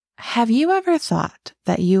Have you ever thought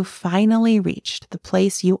that you finally reached the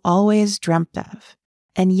place you always dreamt of,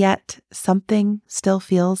 and yet something still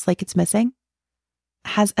feels like it's missing?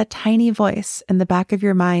 Has a tiny voice in the back of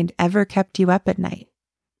your mind ever kept you up at night,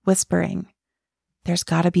 whispering, "There's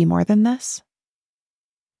got to be more than this"?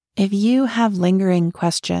 If you have lingering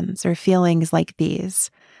questions or feelings like these,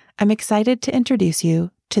 I'm excited to introduce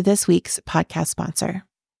you to this week's podcast sponsor.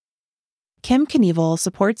 Kim Knievel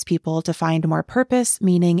supports people to find more purpose,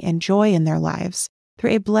 meaning, and joy in their lives through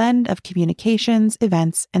a blend of communications,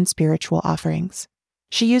 events, and spiritual offerings.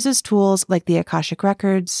 She uses tools like the Akashic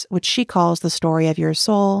Records, which she calls the story of your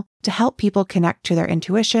soul, to help people connect to their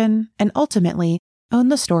intuition and ultimately own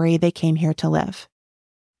the story they came here to live.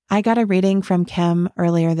 I got a reading from Kim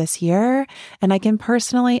earlier this year, and I can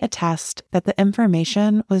personally attest that the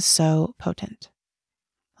information was so potent.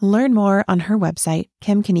 Learn more on her website,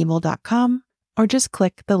 kimknievel.com, or just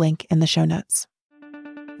click the link in the show notes.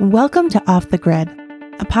 Welcome to Off the Grid,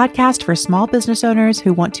 a podcast for small business owners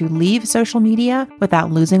who want to leave social media without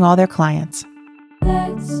losing all their clients.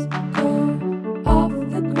 Let's go off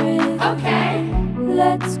the grid. Okay.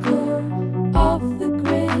 Let's go off the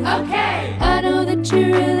grid. Okay. I know that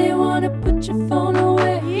you really want to put your phone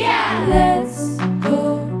away. Yeah. Let's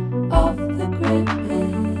go off the grid.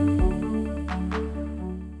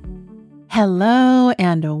 Hello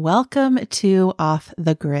and welcome to Off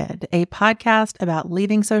the Grid, a podcast about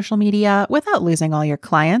leaving social media without losing all your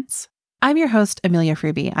clients. I'm your host, Amelia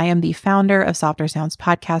Fruby. I am the founder of Softer Sounds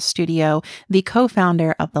Podcast Studio, the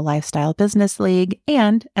co-founder of the Lifestyle Business League,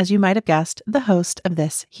 and, as you might have guessed, the host of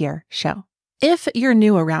this here show. If you're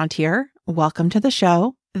new around here, welcome to the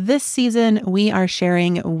show. This season, we are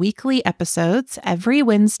sharing weekly episodes every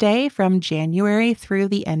Wednesday from January through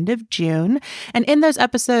the end of June. And in those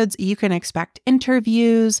episodes, you can expect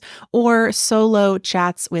interviews or solo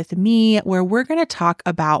chats with me where we're going to talk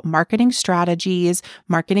about marketing strategies,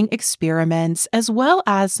 marketing experiments, as well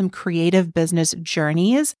as some creative business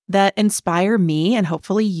journeys that inspire me and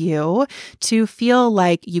hopefully you to feel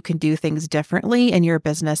like you can do things differently in your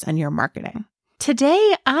business and your marketing.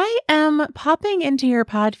 Today, I am popping into your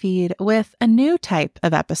pod feed with a new type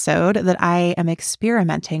of episode that I am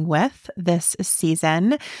experimenting with this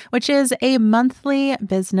season, which is a monthly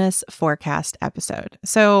business forecast episode.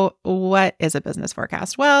 So what is a business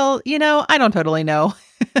forecast? Well, I don't totally know.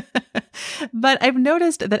 But I've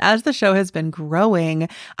noticed that as the show has been growing,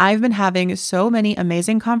 I've been having so many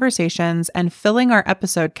amazing conversations and filling our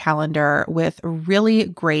episode calendar with really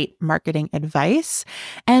great marketing advice.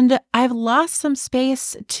 And I've lost some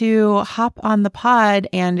space to hop on the pod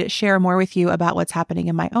and share more with you about what's happening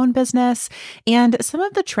in my own business and some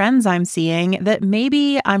of the trends I'm seeing that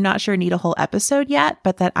maybe I'm not sure need a whole episode yet,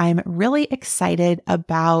 but that I'm really excited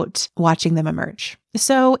about watching them emerge.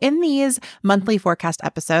 So in these monthly forecast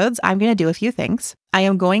episodes, I'm going to do a few things. I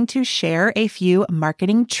am going to share a few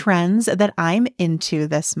marketing trends that I'm into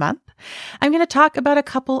this month. I'm going to talk about a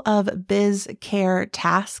couple of biz-care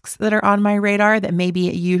tasks that are on my radar that maybe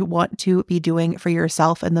you want to be doing for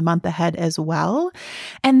yourself in the month ahead as well.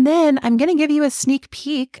 And then I'm going to give you a sneak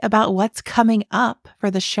peek about what's coming up for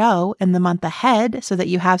the show in the month ahead so that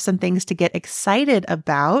you have some things to get excited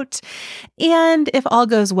about. And if all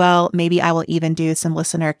goes well, maybe I will even do some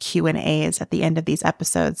listener Q&As at the end of these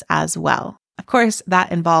episodes as well. Of course,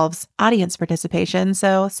 that involves audience participation,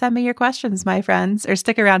 so send me your questions, my friends, or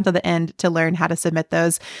stick around to the end to learn how to submit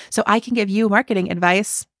those so I can give you marketing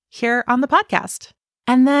advice here on the podcast.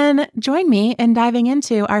 And then join me in diving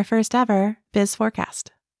into our first ever Biz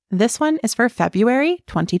Forecast. This one is for February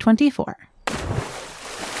 2024.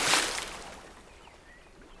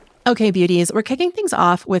 Okay, beauties, we're kicking things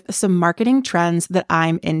off with some marketing trends that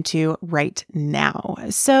I'm into right now.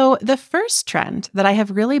 So the first trend that I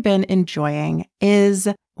have really been enjoying is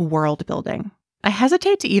world building. I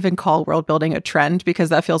hesitate to even call world building a trend because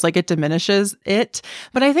that feels like it diminishes it.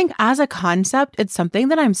 But I think as a concept, it's something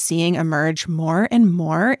that I'm seeing emerge more and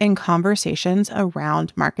more in conversations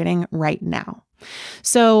around marketing right now.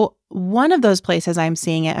 So one of those places I'm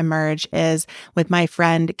seeing it emerge is with my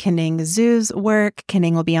friend Kening Zhu's work.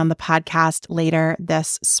 Kening will be on the podcast later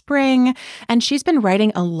this spring, and she's been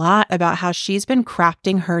writing a lot about how she's been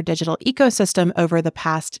crafting her digital ecosystem over the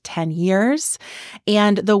past 10 years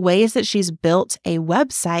and the ways that she's built a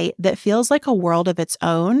website that feels like a world of its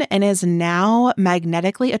own and is now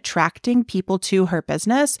magnetically attracting people to her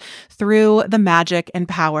business through the magic and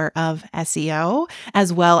power of SEO,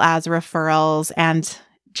 as well as referrals and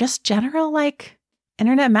just general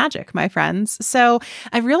internet magic, my friends. So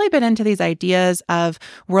I've really been into these ideas of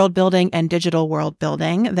world building and digital world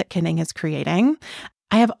building that Kening is creating.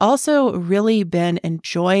 I have also really been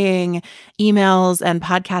enjoying emails and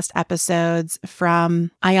podcast episodes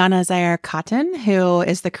from Ayana Zaire Cotton, who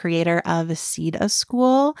is the creator of Seed a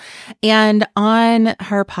School. And on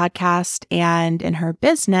her podcast and in her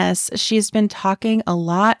business, she's been talking a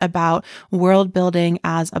lot about world building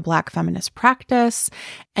as a Black feminist practice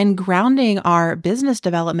and grounding our business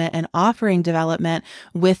development and offering development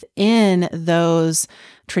within those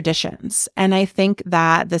traditions. And I think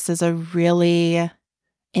that this is a really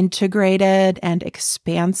integrated and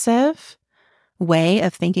expansive way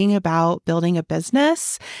of thinking about building a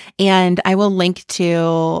business. And I will link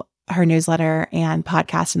to her newsletter and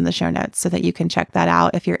podcast in the show notes so that you can check that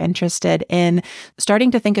out if you're interested in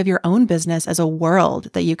starting to think of your own business as a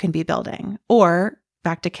world that you can be building, or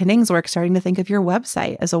back to Kening's work, starting to think of your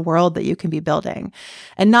website as a world that you can be building.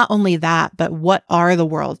 And not only that, but what are the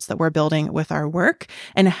worlds that we're building with our work?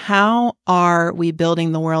 And how are we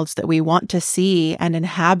building the worlds that we want to see and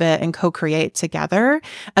inhabit and co-create together,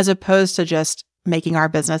 as opposed to just making our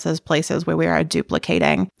businesses places where we are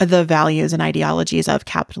duplicating the values and ideologies of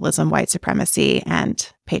capitalism, white supremacy,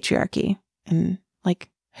 and patriarchy. And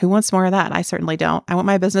who wants more of that? I certainly don't. I want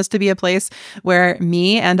my business to be a place where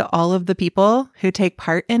me and all of the people who take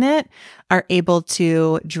part in it are able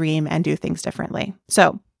to dream and do things differently.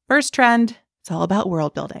 So, first trend, it's all about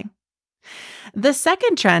world building. The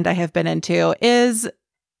second trend I have been into is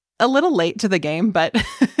a little late to the game, but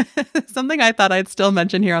something I thought I'd still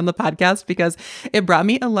mention here on the podcast because it brought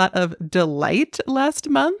me a lot of delight last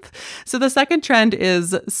month. So the second trend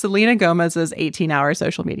is Selena Gomez's 18-hour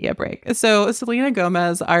social media break. So Selena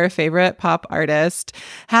Gomez, our favorite pop artist,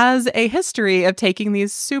 has a history of taking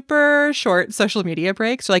these super short social media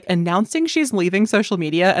breaks, like announcing she's leaving social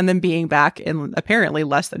media and then being back in apparently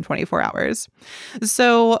less than 24 hours.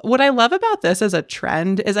 So what I love about this as a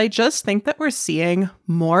trend is I just think that we're seeing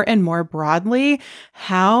more and more broadly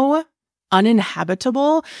how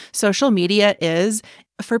uninhabitable social media is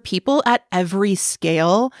for people at every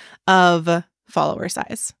scale of follower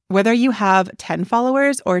size. Whether you have 10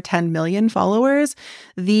 followers or 10 million followers,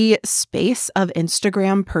 the space of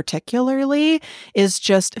Instagram particularly is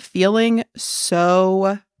just feeling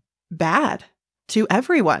so bad to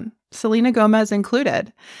everyone, Selena Gomez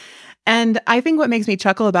included. And I think what makes me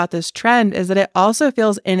chuckle about this trend is that it also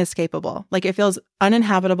feels inescapable. Like it feels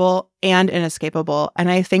uninhabitable and inescapable. And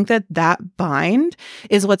I think that that bind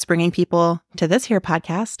is what's bringing people to this here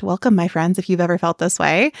podcast. Welcome, my friends, if you've ever felt this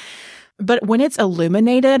way. But when it's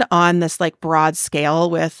illuminated on this broad scale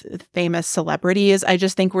with famous celebrities, I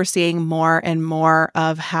just think we're seeing more and more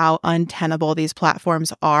of how untenable these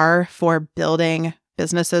platforms are for building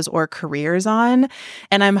businesses or careers on.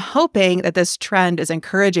 And I'm hoping that this trend is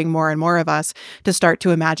encouraging more and more of us to start to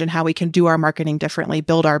imagine how we can do our marketing differently,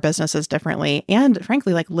 build our businesses differently, and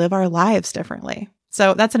frankly, live our lives differently.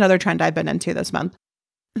 So that's another trend I've been into this month.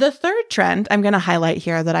 The third trend I'm going to highlight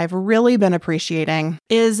here that I've really been appreciating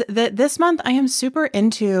is that this month I am super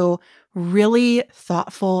into really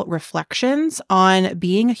thoughtful reflections on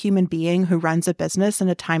being a human being who runs a business in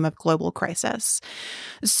a time of global crisis.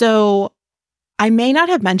 So I may not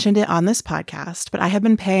have mentioned it on this podcast, but I have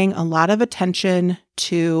been paying a lot of attention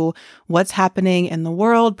to what's happening in the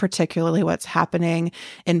world, particularly what's happening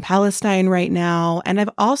in Palestine right now. And I've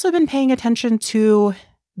also been paying attention to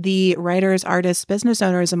the writers, artists, business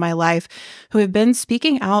owners in my life who have been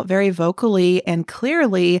speaking out very vocally and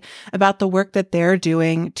clearly about the work that they're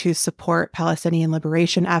doing to support Palestinian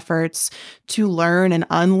liberation efforts, to learn and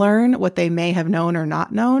unlearn what they may have known or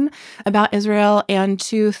not known about Israel, and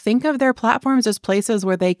to think of their platforms as places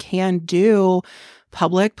where they can do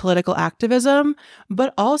public political activism,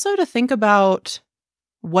 but also to think about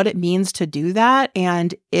what it means to do that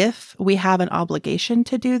and if we have an obligation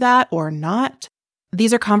to do that or not.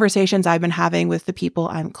 These are conversations I've been having with the people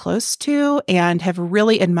I'm close to and have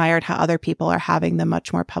really admired how other people are having them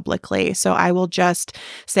much more publicly. So I will just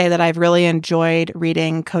say that I've really enjoyed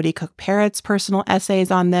reading Cody Cook-Parrott's personal essays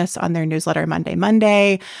on this on their newsletter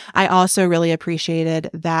Monday. I also really appreciated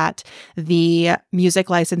that the music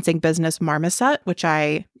licensing business Marmoset, which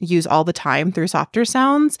I use all the time through Softer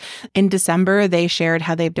Sounds, in December, they shared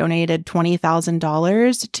how they've donated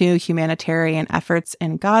 $20,000 to humanitarian efforts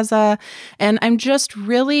in Gaza. And I'm just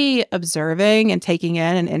really observing and taking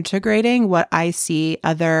in and integrating what I see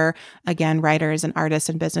other, again, writers and artists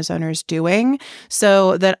and business owners doing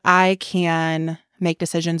so that I can make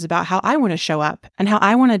decisions about how I want to show up and how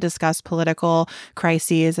I want to discuss political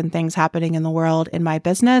crises and things happening in the world in my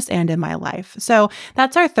business and in my life. So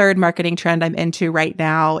that's our third marketing trend I'm into right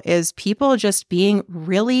now, is people just being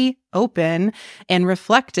really open and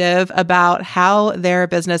reflective about how their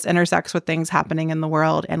business intersects with things happening in the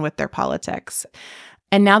world and with their politics.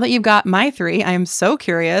 And now that you've got my three, I am so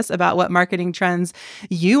curious about what marketing trends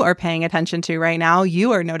you are paying attention to right now,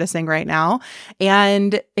 you are noticing right now.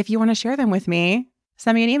 And if you want to share them with me,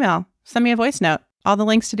 send me an email, send me a voice note. All the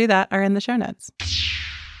links to do that are in the show notes.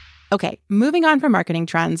 Okay, moving on from marketing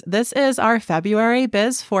trends, this is our February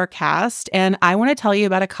Biz Forecast, and I want to tell you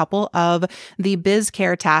about a couple of the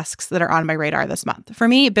biz-care tasks that are on my radar this month. For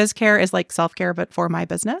me, biz-care is like self-care, but for my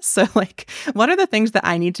business. So what are the things that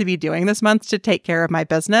I need to be doing this month to take care of my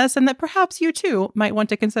business and that perhaps you too might want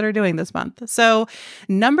to consider doing this month? So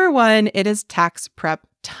number one, it is tax prep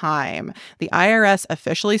time. The IRS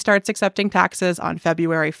officially starts accepting taxes on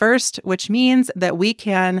February 1st, which means that we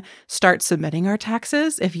can start submitting our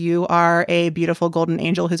taxes. If you are a beautiful golden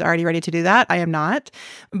angel who's already ready to do that, I am not.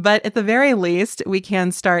 But at the very least, we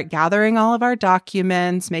can start gathering all of our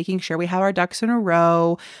documents, making sure we have our ducks in a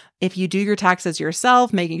row. If you do your taxes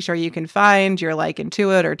yourself, making sure you can find your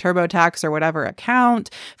Intuit or TurboTax or whatever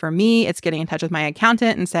account. For me, it's getting in touch with my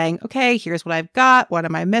accountant and saying, okay, here's what I've got. What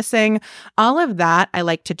am I missing? All of that I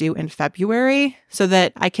like to do in February so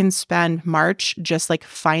that I can spend March just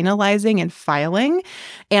finalizing and filing.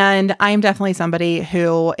 And I'm definitely somebody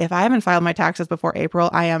who, if I haven't filed my taxes before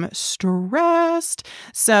April, I am stressed.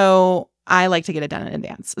 So I like to get it done in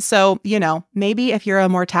advance. So, maybe if you're a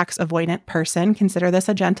more tax avoidant person, consider this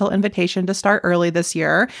a gentle invitation to start early this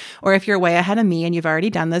year. Or if you're way ahead of me and you've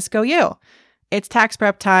already done this, go you. It's tax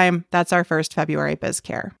prep time. That's our first February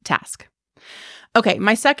BizCare task. Okay,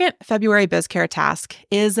 my second February BizCare task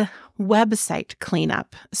is website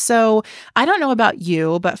cleanup. So I don't know about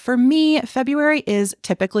you, but for me, February is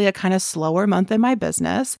typically a kind of slower month in my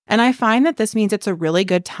business. And I find that this means it's a really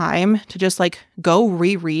good time to just go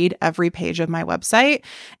reread every page of my website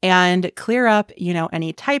and clear up,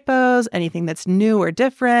 any typos, anything that's new or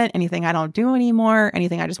different, anything I don't do anymore,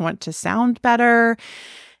 anything I just want to sound better.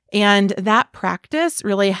 And that practice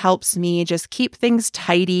really helps me just keep things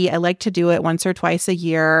tidy. I like to do it once or twice a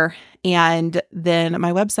year. And then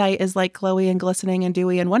my website is glowy and glistening and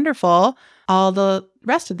dewy and wonderful all the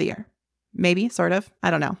rest of the year. Maybe, sort of. I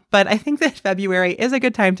don't know. But I think that February is a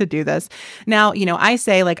good time to do this. Now, I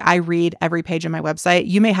say I read every page of my website.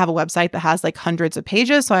 You may have a website that has hundreds of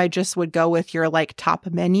pages. So I just would go with your top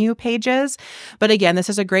menu pages. But again, this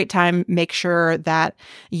is a great time. Make sure that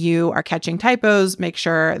you are catching typos. Make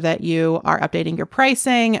sure that you are updating your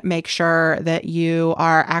pricing. Make sure that you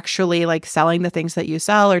are actually selling the things that you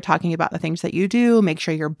sell or talking about the things that you do. Make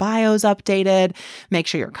sure your bio's updated. Make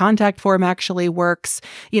sure your contact form actually works.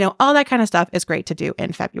 All that kind of stuff is great to do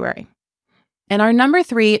in February. And our number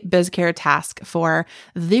 3 BizCare task for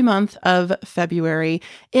the month of February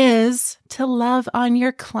is to love on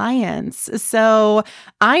your clients. So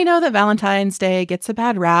I know that Valentine's Day gets a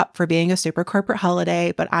bad rap for being a super corporate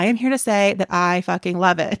holiday, but I am here to say that I fucking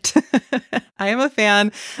love it. I am a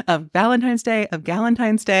fan of Valentine's Day, of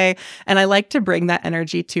Galentine's Day, and I like to bring that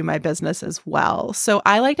energy to my business as well. So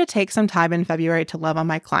I like to take some time in February to love on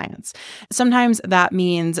my clients. Sometimes that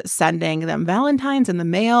means sending them Valentines in the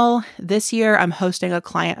mail. This year, I'm hosting a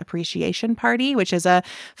client appreciation party, which is a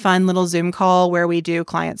fun little Zoom call where we do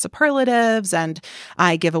client superlatives and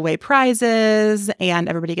I give away prizes and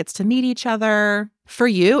everybody gets to meet each other. For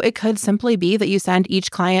you, it could simply be that you send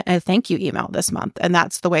each client a thank you email this month, and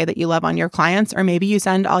that's the way that you love on your clients. Or maybe you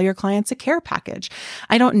send all your clients a care package.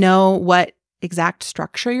 I don't know what exact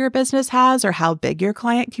structure your business has or how big your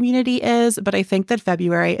client community is, but I think that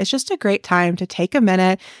February is just a great time to take a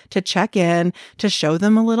minute to check in, to show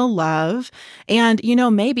them a little love, and,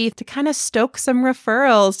 maybe to kind of stoke some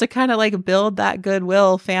referrals, to kind of build that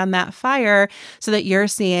goodwill, fan that fire so that you're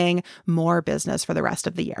seeing more business for the rest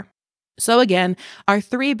of the year. So again, our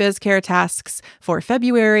 3 BizCare tasks for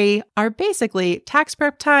February are basically tax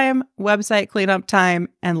prep time, website cleanup time,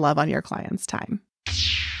 and love on your clients time.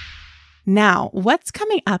 Now, what's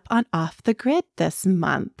coming up on Off the Grid this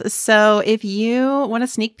month? So if you want a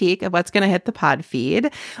sneak peek of what's going to hit the pod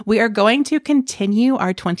feed, we are going to continue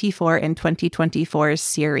our 24 in 2024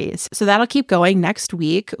 series. So that'll keep going next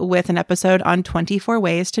week with an episode on 24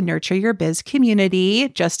 ways to nurture your biz community,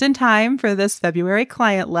 just in time for this February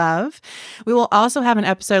client love. We will also have an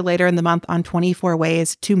episode later in the month on 24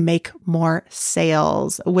 ways to make more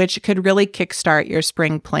sales, which could really kickstart your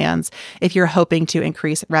spring plans if you're hoping to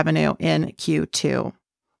increase revenue in Q2.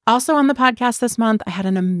 Also on the podcast this month, I had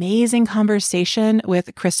an amazing conversation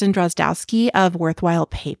with Kristen Drozdowski of Worthwhile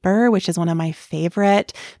Paper, which is one of my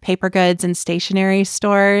favorite paper goods and stationery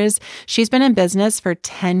stores. She's been in business for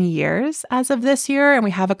 10 years as of this year, and we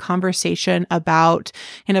have a conversation about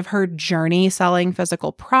kind of her journey selling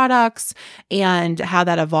physical products and how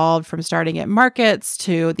that evolved from starting at markets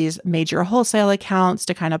to these major wholesale accounts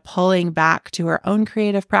to kind of pulling back to her own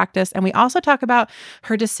creative practice. And we also talk about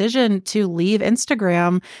her decision to leave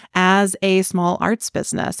Instagram as a small arts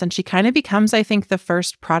business. And she kind of becomes, I think, the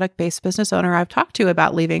first product-based business owner I've talked to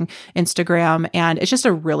about leaving Instagram. And it's just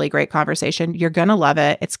a really great conversation. You're going to love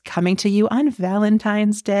it. It's coming to you on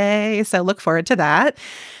Valentine's Day. So look forward to that.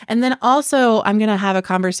 And then also, I'm going to have a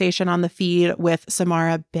conversation on the feed with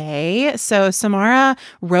Samara Bay. So Samara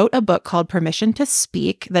wrote a book called Permission to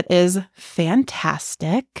Speak that is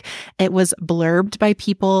fantastic. It was blurbed by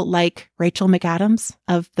people like Rachel McAdams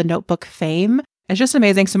of The Notebook fame. It's just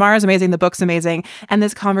amazing. Samara's amazing. The book's amazing. And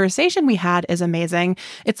this conversation we had is amazing.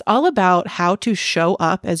 It's all about how to show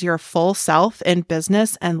up as your full self in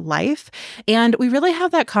business and life. And we really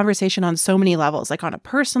have that conversation on so many levels, like on a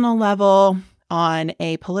personal level, on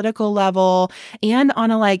a political level, and on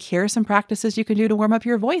a like, here are some practices you can do to warm up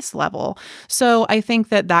your voice level. So I think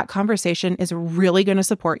that that conversation is really going to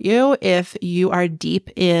support you if you are deep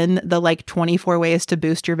in the like 24 ways to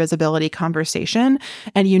boost your visibility conversation,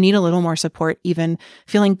 and you need a little more support even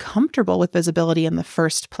feeling comfortable with visibility in the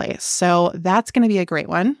first place. So that's going to be a great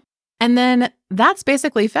one. And then that's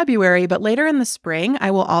basically February, but later in the spring, I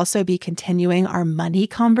will also be continuing our money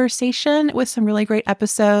conversation with some really great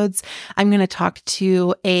episodes. I'm going to talk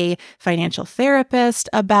to a financial therapist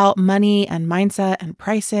about money and mindset and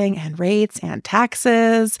pricing and rates and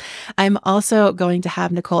taxes. I'm also going to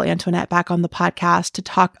have Nicole Antoinette back on the podcast to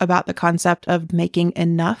talk about the concept of making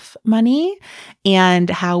enough money and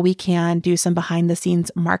how we can do some behind the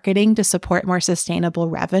scenes marketing to support more sustainable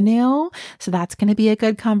revenue. So that's going to be a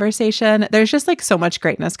good conversation. There's just like so much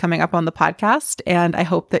greatness coming up on the podcast, and I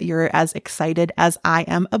hope that you're as excited as I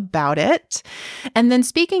am about it. And then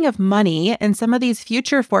speaking of money, in some of these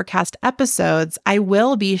future forecast episodes, I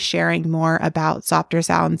will be sharing more about Softer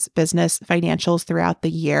Sounds business financials throughout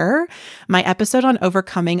the year. My episode on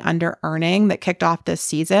overcoming under-earning that kicked off this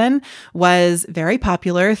season was very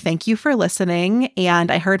popular. Thank you for listening.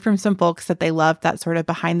 And I heard from some folks that they loved that sort of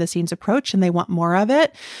behind the scenes approach and they want more of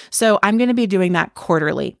it. So I'm going to be doing that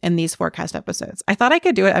quarterly in these forecast episodes. I thought I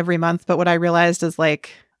could do it every month, but what I realized is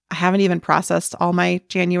like, I haven't even processed all my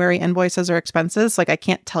January invoices or expenses. Like I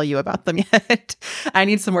can't tell you about them yet. I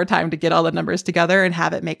need some more time to get all the numbers together and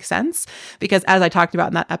have it make sense. Because as I talked about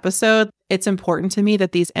in that episode, it's important to me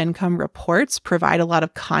that these income reports provide a lot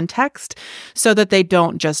of context so that they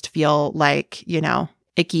don't just feel like,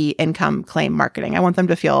 icky income claim marketing. I want them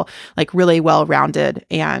to feel like really well-rounded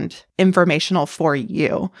and informational for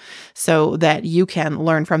you so that you can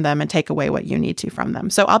learn from them and take away what you need to from them.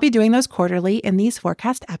 So I'll be doing those quarterly in these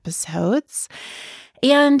forecast episodes.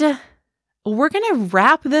 And we're going to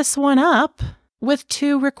wrap this one up with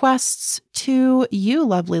 2 requests to you,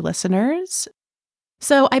 lovely listeners.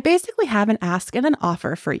 So I basically have an ask and an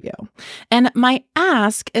offer for you. And my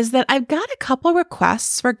ask is that I've got a couple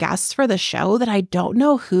requests for guests for the show that I don't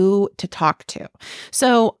know who to talk to.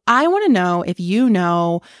 So I want to know if you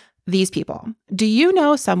know these people. Do you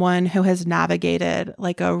know someone who has navigated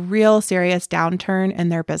like a real serious downturn in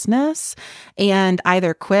their business and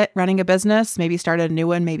either quit running a business, maybe started a new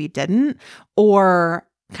one, maybe didn't, or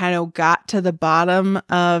kind of got to the bottom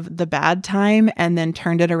of the bad time and then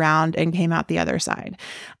turned it around and came out the other side?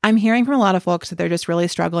 I'm hearing from a lot of folks that they're just really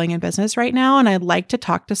struggling in business right now. And I'd like to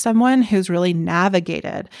talk to someone who's really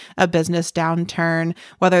navigated a business downturn,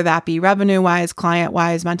 whether that be revenue-wise,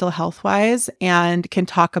 client-wise, mental health-wise, and can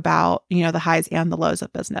talk about, the highs and the lows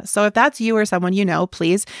of business. So if that's you or someone you know,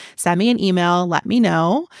 please send me an email, let me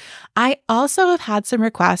know. I also have had some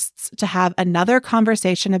requests to have another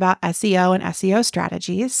conversation about SEO and SEO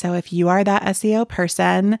strategies. So if you are that SEO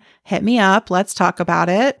person, hit me up. Let's talk about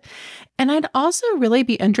it. And I'd also really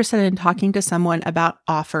be interested in talking to someone about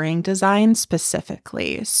offering design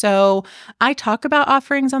specifically. So I talk about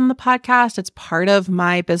offerings on the podcast. It's part of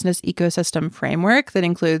my business ecosystem framework that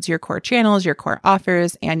includes your core channels, your core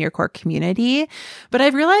offers, and your core community. But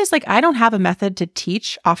I've realized I don't have a method to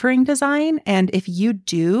teach offering design. And if you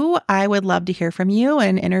do, I would love to hear from you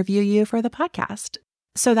and interview you for the podcast.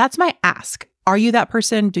 So that's my ask. Are you that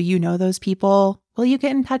person? Do you know those people? Will you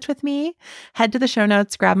get in touch with me? Head to the show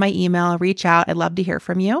notes, grab my email, reach out. I'd love to hear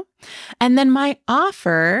from you. And then my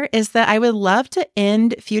offer is that I would love to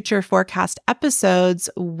end future forecast episodes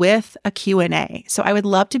with a Q&A. So I would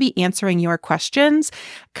love to be answering your questions,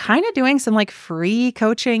 kind of doing some like free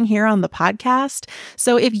coaching here on the podcast.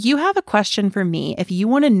 So if you have a question for me, if you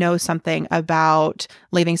want to know something about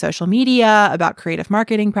leaving social media, about creative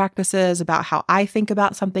marketing practices, about how I think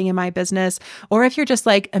about something in my business, or if you're just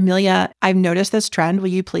like, Amelia, I've noticed this trend, will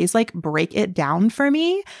you please like break it down for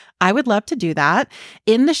me? I would love to do that.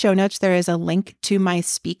 In the show notes, there is a link to my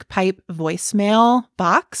SpeakPipe voicemail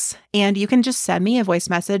box, and you can just send me a voice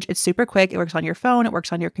message. It's super quick. It works on your phone. It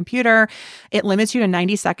works on your computer. It limits you to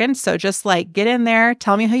 90 seconds. So just like get in there,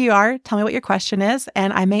 tell me who you are, tell me what your question is,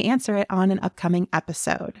 and I may answer it on an upcoming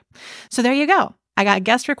episode. So there you go. I got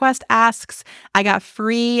guest request asks, I got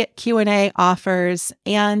free Q&A offers,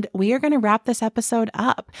 and we are going to wrap this episode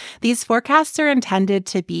up. These forecasts are intended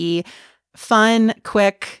to be fun,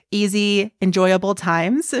 quick, easy, enjoyable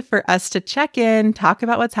times for us to check in, talk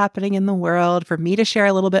about what's happening in the world, for me to share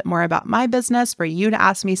a little bit more about my business, for you to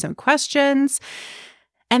ask me some questions.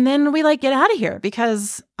 And then we like get out of here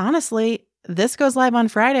because honestly, this goes live on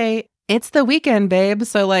Friday. It's the weekend, babe.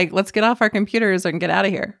 So like, let's get off our computers and get out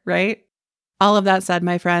of here, right? All of that said,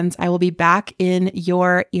 my friends, I will be back in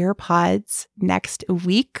your ear pods next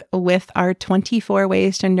week with our 24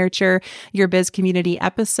 Ways to Nurture Your Biz Community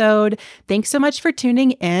episode. Thanks so much for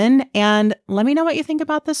tuning in, and let me know what you think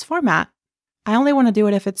about this format. I only want to do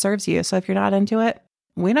it if it serves you, so if you're not into it,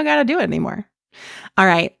 we don't got to do it anymore. All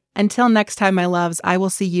right, until next time, my loves, I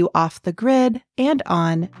will see you off the grid and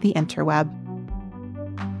on the interweb.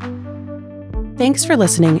 Thanks for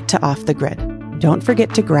listening to Off the Grid. Don't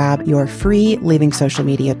forget to grab your free Leaving Social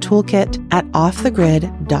Media toolkit at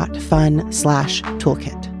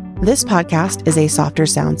offthegrid.fun/toolkit. This podcast is a Softer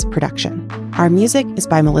Sounds production. Our music is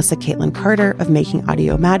by Melissa Caitlin Carter of Making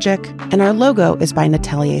Audio Magic, and our logo is by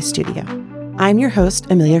Natelier Studio. I'm your host,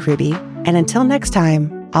 Amelia Ruby, and until next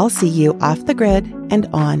time, I'll see you off the grid and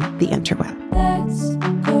on the interweb. Let's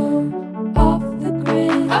go off the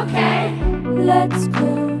grid. Okay. Let's go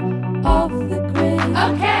off the grid.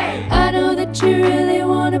 Okay. I know that you really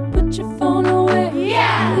want to put